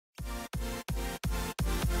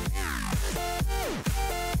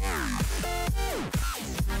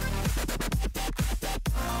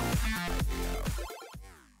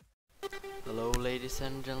ladies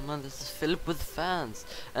and gentlemen, this is Philip with fans,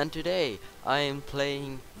 and today I am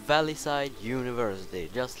playing Valleyside University,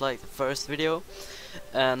 just like the first video.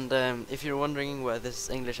 And if you're wondering why this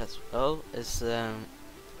is English as well, is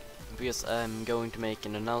because I'm going to make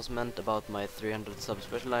an announcement about my 300 sub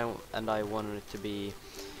special, and I wanted it to be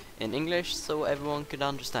in English so everyone could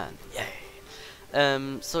understand.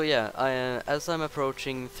 Yay! So yeah, as I'm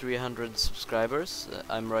approaching 300 subscribers,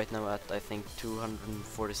 I'm right now at I think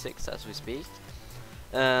 246 as we speak.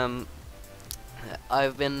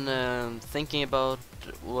 I've been thinking about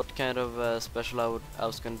what kind of special I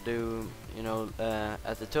was gonna do, you know,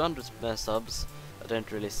 at the 200 subs. I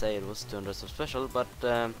didn't really say it was 200 sub special, but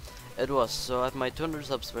it was. So at my 200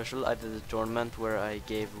 sub special, I did a tournament where I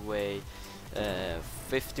gave away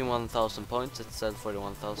 51,000 points. It said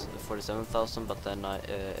 47,000, but then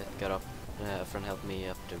it got up. A friend helped me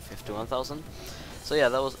up to 51,000. So yeah,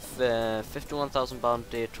 that was 51,000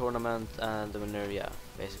 bounty tournament, and the winner, yeah,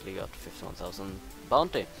 basically got 51,000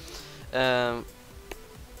 bounty.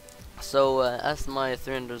 So as my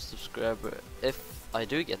 300 subscriber, if I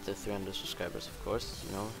do get the 300 subscribers, of course,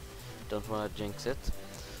 you know, don't want to jinx it.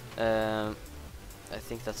 I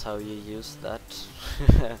think that's how you use that.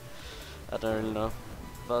 I don't really know,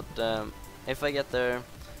 but if I get there,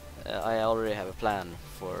 I already have a plan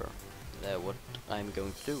for what I'm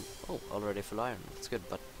going to do. Oh, already full iron, that's good,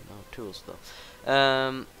 but no tools though.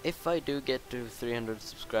 If I do get to 300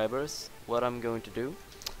 subscribers, what I'm going to do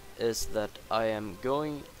is that I am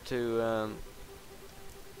going to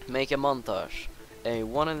make a montage, a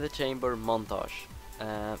one in the chamber montage,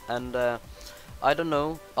 and I don't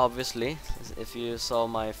know, obviously, if you saw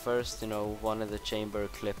my first, you know, one of the chamber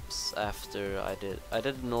clips after I did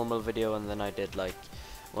a normal video, and then I did like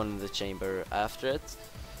one in the chamber after it.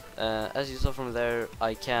 As you saw from there,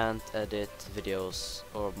 I can't edit videos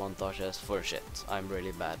or montages for shit. I'm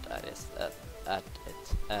really bad at it,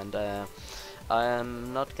 and I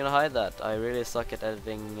am not gonna hide that. I really suck at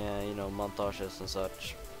editing, you know, montages and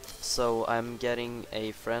such. So I'm getting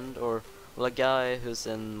a friend, or well, a guy who's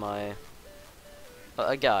in my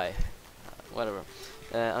a guy, whatever.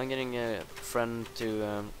 I'm getting a friend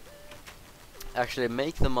to actually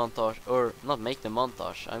make the montage, or not make the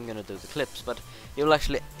montage. I'm gonna do the clips, but he will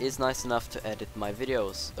actually is nice enough to edit my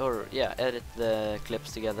videos, or yeah, edit the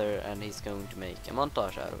clips together, and he's going to make a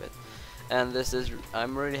montage out of it. And this is,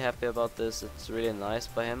 I'm really happy about this. It's really nice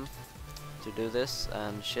by him to do this.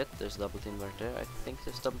 And shit, there's double team right there. I think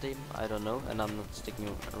there's double team, I don't know, and I'm not sticking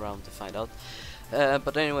around to find out.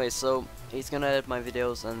 But anyway, so he's gonna edit my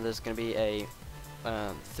videos, and there's gonna be a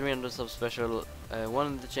 300 sub special one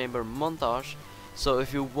in the chamber montage. So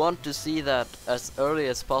if you want to see that as early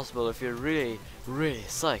as possible, if you're really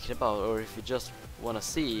psyched about, or if you just want to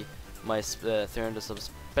see my 300 sub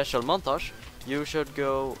special montage, you should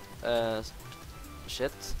go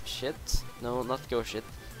no, not go shit,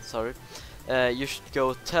 sorry. You should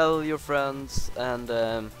go tell your friends, and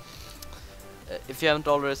if you haven't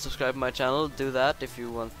already subscribed to my channel, do that if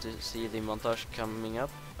you want to see the montage coming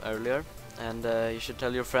up earlier. And you should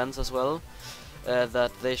tell your friends as well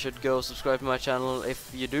that they should go subscribe to my channel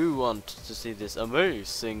if you do want to see this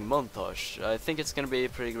amazing montage. I think it's gonna be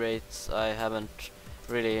pretty great. I haven't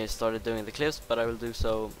really started doing the clips, but I will do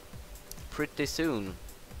so pretty soon.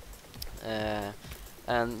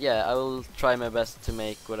 And yeah, I will try my best to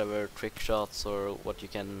make whatever trick shots or what you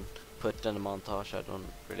can put in a montage. I don't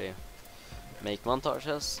really make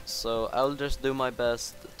montages, so I'll just do my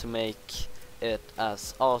best to make it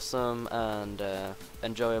as awesome and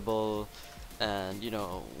enjoyable, and you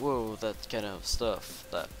know, whoa, that kind of stuff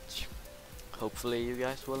that hopefully you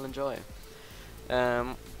guys will enjoy.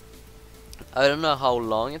 I don't know how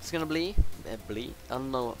long it's gonna be. I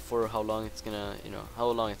don't know for how long it's gonna, you know, how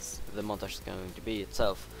long the montage is going to be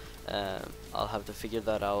itself. I'll have to figure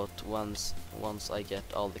that out once I get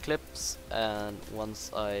all the clips, and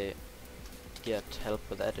once I get help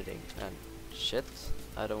with editing. And shit,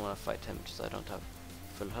 I don't want to fight him because I don't have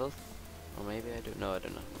full health, or maybe I do. No, I do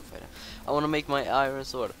not want to fight him. I want to make my iron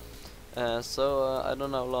sword. So I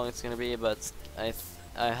don't know how long it's gonna be, but I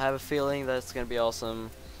have a feeling that it's gonna be awesome.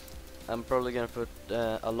 I'm probably gonna put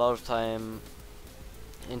a lot of time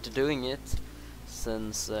into doing it,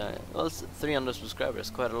 since well, it's 300 subscribers,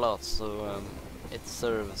 quite a lot, so it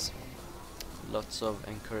serves lots of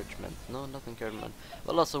encouragement. No, not encouragement,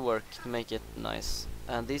 but lots of work to make it nice.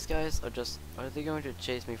 And these guys are they going to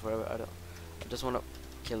chase me forever? I just want to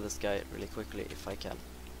kill this guy really quickly if I can.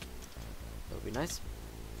 That would be nice.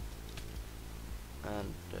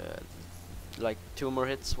 And like 2 more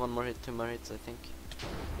hits, 1 more hit, 2 more hits, I think.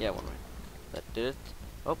 Yeah, 1 more hit. That did it.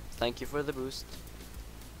 Oh, thank you for the boost.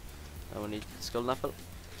 I will need skull apple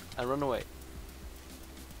and run away.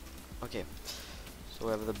 Okay, so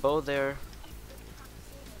we have the bow there.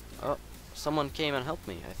 Oh, someone came and helped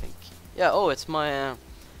me, I think. Yeah, oh, it's my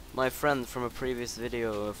friend from a previous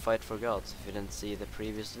video, Fight for Gods. If you didn't see the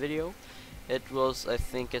previous video, it was, I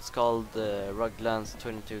think it's called Ruglands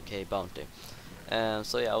 22k Bounty.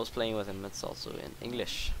 So yeah, I was playing with him. It's also in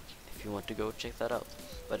English, if you want to go check that out,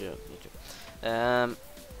 but you don't need to.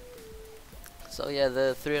 So yeah,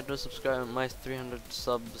 the 300 subscribe, my 300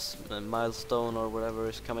 subs milestone or whatever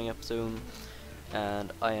is coming up soon,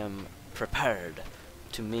 and I am prepared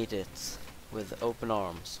to meet it with open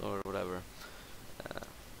arms or whatever.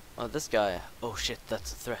 Oh, this guy. Oh shit,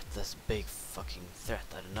 that's a threat. That's a big fucking threat.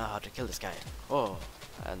 I don't know how to kill this guy. Oh,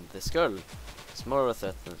 and this girl is more of a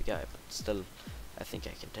threat than the guy, but still, I think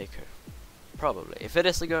I can take her. Probably. If it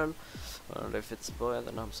is a girl, or if it's a boy,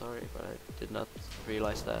 then I'm sorry, but I did not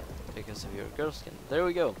realize that because of your girl skin. There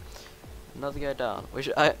we go. Another guy down.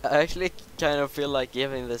 I actually kind of feel like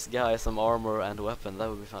giving this guy some armor and weapon. That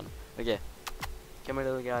would be fun. Okay, come here,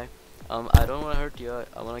 little guy. I don't want to hurt you.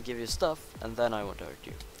 I want to give you stuff, and then I want to hurt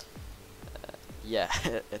you. Yeah,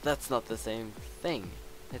 that's not the same thing.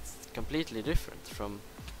 It's completely different from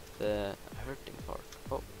the hurting part.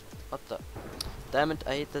 Oh, what the? Damn it!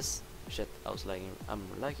 I hate this. Shit, I was lagging. I'm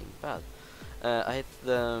lagging bad. I hate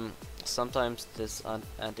the sometimes this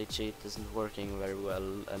anti-cheat isn't working very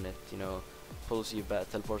well, and it pulls you back,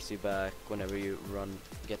 teleports you back whenever you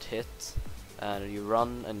get hit, and you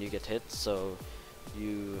run and you get hit. So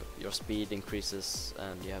your speed increases,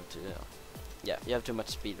 and you have to yeah, you have too much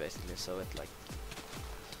speed basically. So it like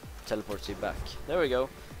teleports you back. There we go.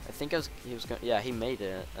 I think he was gonna, yeah, he made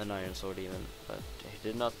an iron sword even, but he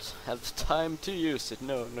did not have the time to use it.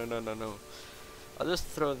 No. I'll just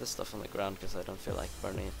throw this stuff on the ground because I don't feel like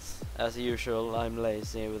burning it. As usual, I'm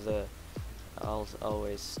lazy with the. I'll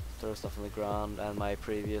always throw stuff on the ground, and my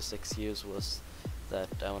previous excuse was that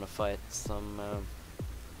I want to fight some.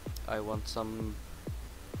 I want some.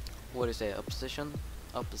 What do you say? Opposition.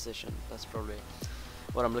 That's probably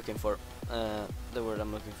what I'm looking for. The word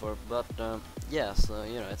I'm looking for. But yeah, so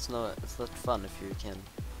it's not fun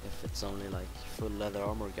if it's only like full leather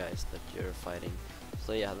armor guys that you're fighting.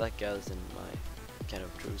 So yeah, that guy's in my kind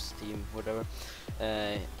of truce team, whatever.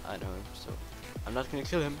 I know him, so I'm not gonna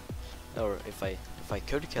kill him. Or if I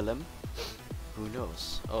could kill him, who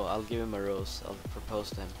knows? Oh, I'll give him a rose. I'll propose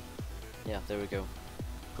to him. Yeah, there we go.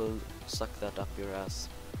 Suck that up your ass.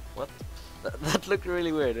 What? That looked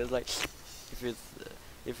really weird. It's like if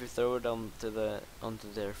you throw it onto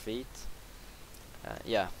their feet.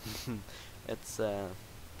 Yeah, it's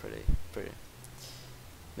pretty.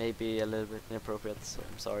 Maybe a little bit inappropriate. So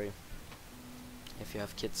I'm sorry if you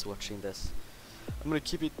have kids watching this. I'm gonna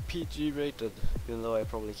keep it PG rated, even though I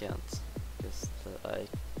probably can't, because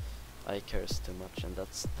I curse too much, and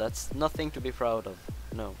that's nothing to be proud of.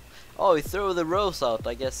 No. Oh, he threw the rose out.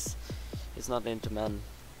 I guess he's not into men.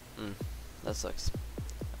 That sucks.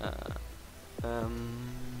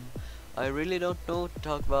 I really don't know what to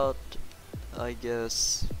talk about. I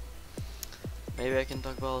guess maybe I can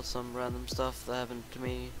talk about some random stuff that happened to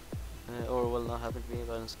me, or will not happen to me,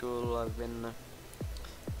 but in school I've been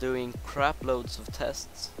doing crap loads of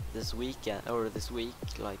tests this weekend, or this week.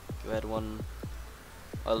 Like we had one,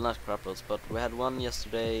 well, not crap loads, but we had one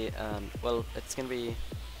yesterday, and well, it's gonna be,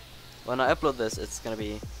 when I upload this, it's gonna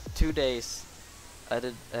be 2 days. I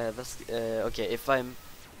did okay,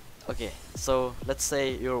 okay, so let's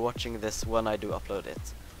say you're watching this when I do upload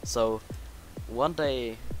it. So one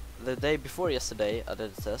day, the day before yesterday I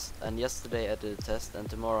did a test, and yesterday I did a test, and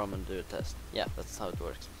tomorrow I'm gonna do a test. Yeah, that's how it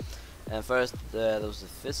works. And first there was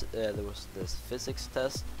this physics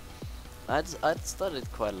test. I'd studied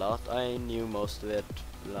quite a lot. I knew most of it,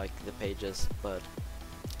 like the pages, but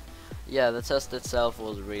yeah, the test itself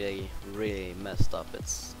was really messed up.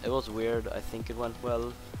 It was weird. I think it went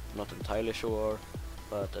well. I'm not entirely sure,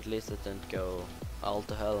 but at least it didn't go all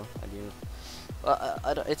to hell.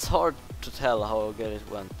 It's hard to tell how good it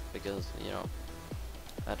went because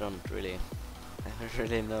I don't really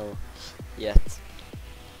know yet.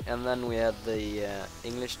 And then we had the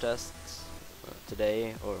English test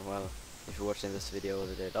today, or well, if you're watching this video,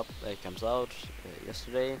 the day it comes out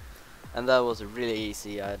yesterday, and that was really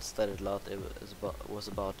easy. I had studied a lot. It was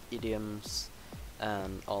about idioms,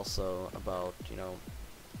 and also about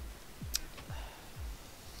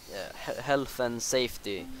health and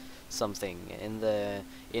safety, something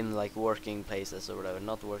in like working places or whatever.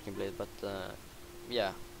 Not working place, but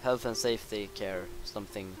yeah, health and safety care,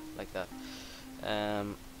 something like that.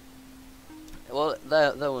 Well,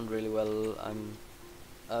 that went really well.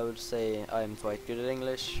 I would say I'm quite good at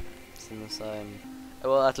English, since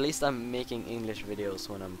well, at least I'm making English videos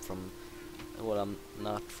when I'm from well, I'm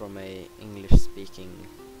not from a English-speaking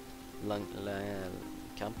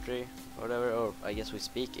country or whatever, or I guess we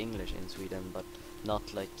speak English in Sweden, but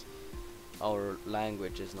not like our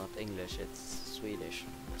language is not English, it's Swedish.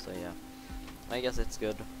 So yeah, I guess it's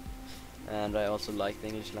good. And I also like the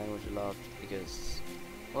English language a lot because,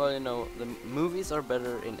 well, you know, the movies are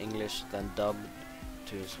better in English than dubbed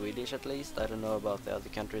to Swedish, at least. I don't know about the other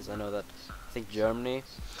countries. I know that I think Germany,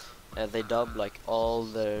 they dub like all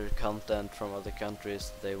their content from other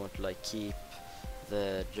countries. They want to like keep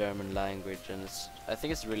the German language, and I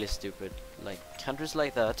think it's really stupid. Like countries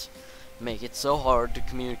like that make it so hard to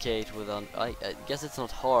communicate with. I guess it's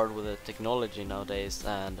not hard with the technology nowadays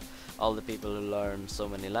and all the people who learn so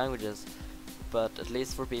many languages, but at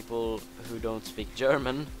least for people who don't speak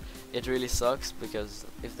German, it really sucks, because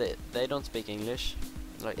if they don't speak English,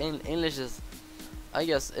 like English is, I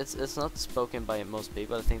guess it's not spoken by most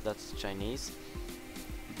people. I think that's Chinese,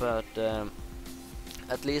 but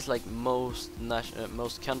at least like most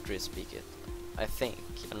countries speak it. I think,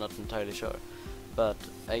 I'm not entirely sure, but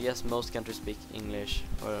I guess most countries speak English,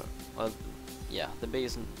 or well, yeah, the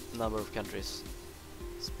biggest number of countries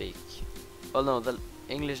speak. Well, no, the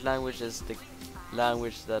English language is the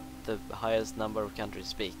language that the highest number of countries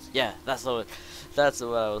speak. Yeah, that's what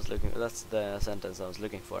I was looking. That's the sentence I was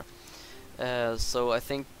looking for. So I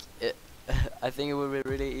think I think it would be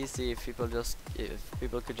really easy if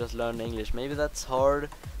people could just learn English. Maybe that's hard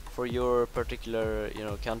for your particular, you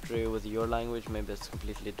know, country with your language. Maybe it's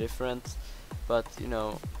completely different, but you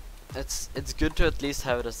know, it's good to at least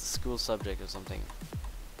have it as a school subject or something.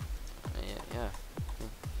 Yeah.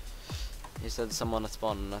 He said someone at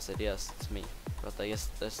spawn, and I said yes, it's me. But I guess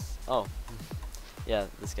there's yeah,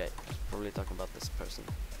 this guy. Probably talking about this person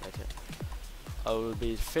right here. I will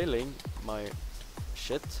be failing my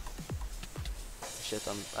shit.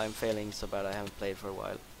 I'm failing so bad. I haven't played for a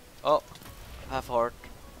while. Oh, half heart.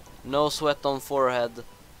 No sweat on forehead.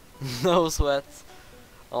 No sweat.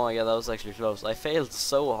 Oh my god, that was actually close. I failed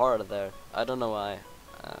so hard there. I don't know why.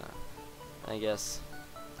 I guess.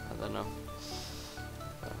 I don't know.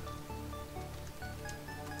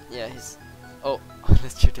 Yeah, he's... Oh,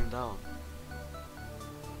 let's shoot him down.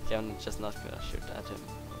 Okay, I'm just not gonna shoot at him.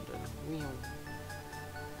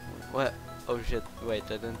 What? Oh shit, wait,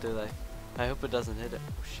 I didn't do that. I hope it doesn't hit it.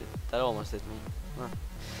 Oh shit, that almost hit me.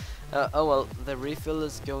 Huh. Oh well, the refill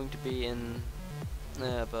is going to be in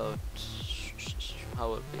about... How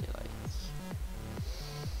would it be, like...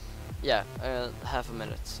 Yeah, half a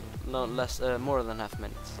minute. No, less, more than half a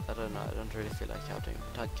minute. I don't know, I don't really feel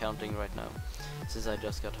like counting right now, since I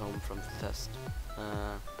just got home from the test.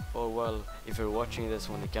 Or well, if you're watching this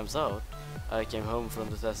when it comes out, I came home from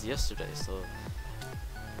the test yesterday, so...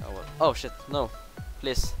 Oh well. Oh shit, no.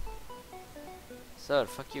 Please. Sir,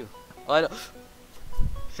 fuck you. Oh, I don't...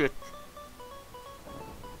 Shit.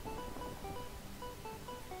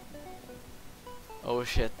 Oh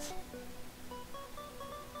shit.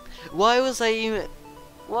 Why was I even...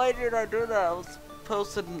 Why did I do that? I was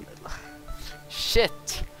supposed to...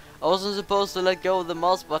 Shit! I wasn't supposed to let go of the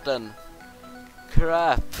mouse button.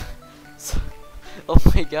 Crap. Oh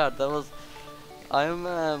my god, that was... I'm...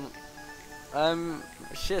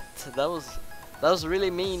 Shit, that was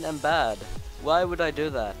really mean and bad. Why would I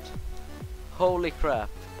do that? Holy crap.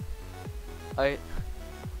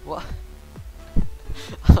 What?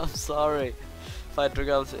 I'm sorry. Fighter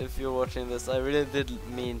girls, if you're watching this, I really did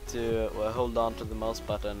mean to hold on to the mouse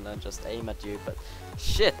button and just aim at you, but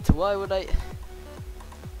shit, why would I?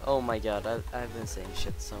 Oh my god, I've been saying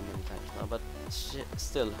shit so many times now, but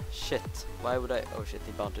still, shit, why would I? Oh shit,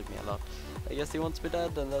 he bounted me a lot. I guess he wants me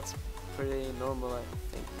dead, and that's pretty normal, I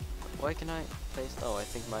think. Why can I place? Oh, I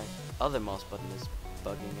think my other mouse button is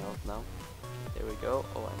bugging out now. There we go.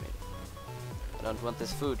 Oh, I made it. I don't want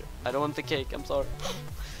this food. I don't want the cake, I'm sorry.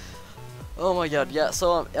 Oh my god, yeah,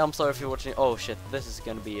 so I'm sorry if you're watching. Oh shit, this is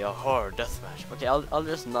gonna be a hard deathmatch. Okay, I'll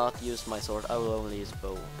just not use my sword. I will only use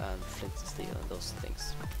bow and flint and steel and those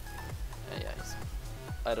things. Yeah,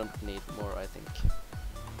 I don't need more, I think.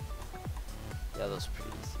 Yeah, those are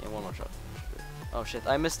pretty easy. Yeah, one more shot. Oh shit,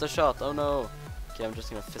 I missed a shot. Oh no. Okay, I'm just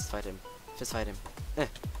gonna fist fight him. Fist fight him.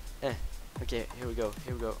 Okay, here we go.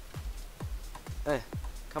 Here we go.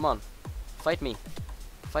 Come on, fight me.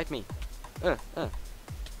 Fight me.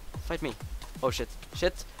 Fight me. Oh shit.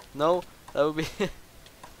 Shit. No, that would be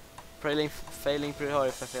failing pretty hard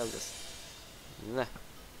if I fail this.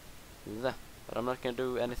 But I'm not gonna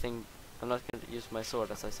do anything. I'm not gonna use my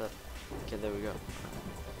sword, as I said. Okay, there we go.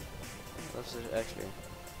 That's actually...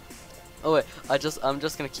 Oh wait, I'm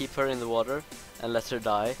just gonna keep her in the water and let her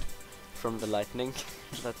die from the lightning.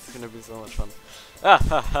 That's gonna be so much fun.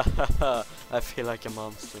 I feel like a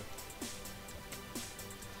monster.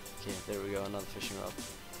 Okay, there we go, another fishing rod.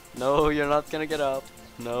 No, you're not gonna get up.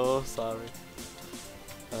 No, sorry.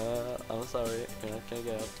 I'm sorry, you're not gonna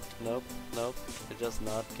get up. Nope, nope, you're just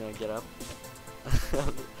not gonna get up.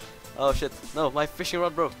 Oh shit, no, my fishing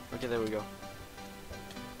rod broke. Okay, there we go.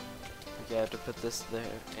 Okay, I have to put this there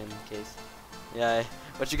in case. Yeah,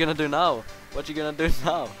 what you gonna do now? What you gonna do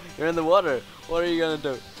now? You're in the water. What are you gonna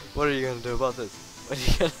do? What are you gonna do about this? What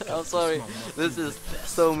are you gonna I'm sorry, this is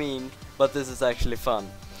so mean, but this is actually fun.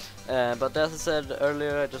 But as I said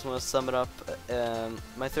earlier, I just want to sum it up.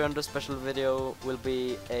 My 300 special video will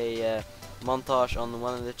be a montage on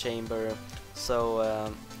One in the Chamber.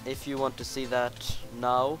 So if you want to see that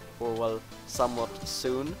now, or well, somewhat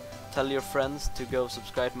soon, tell your friends to go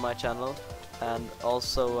subscribe to my channel. And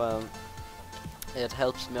also it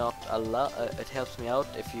helps me out a lot. It helps me out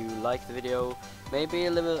if you like the video. Maybe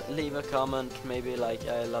leave a comment. Maybe like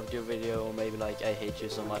I loved your video, or maybe like I hate you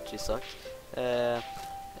so much, you suck.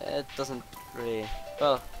 It doesn't really.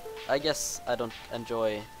 Well, I guess I don't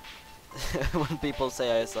enjoy when people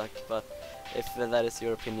say I suck. But if that is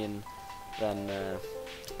your opinion, then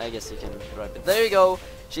I guess you can write it. There you go.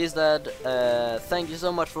 She's dead. Thank you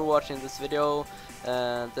so much for watching this video.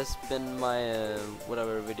 This has been my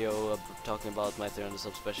whatever video talking about my 300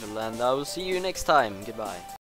 sub special, and I will see you next time. Goodbye.